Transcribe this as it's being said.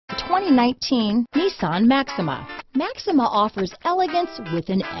2019 Nissan Maxima. Maxima offers elegance with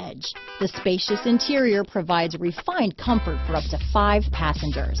an edge. The spacious interior provides refined comfort for up to 5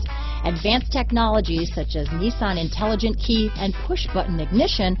 passengers. Advanced technologies such as Nissan Intelligent Key and push-button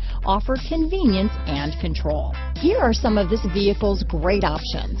ignition offer convenience and control. Here are some of this vehicle's great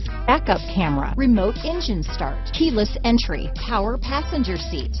options: backup camera, remote engine start, keyless entry, power passenger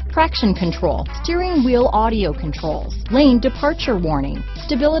seat, traction control, steering wheel audio controls, lane departure warning,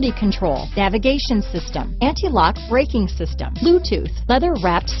 stability control, navigation system, anti-lock braking system, Bluetooth,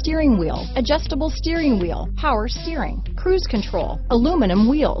 leather-wrapped steering wheel, adjustable steering wheel, power steering, cruise control, aluminum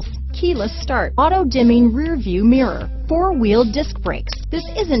wheels, keyless start, auto-dimming rear view mirror, 4-wheel disc brakes. This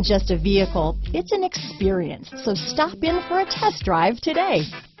isn't just a vehicle, it's an experience. So stop in for a test drive today.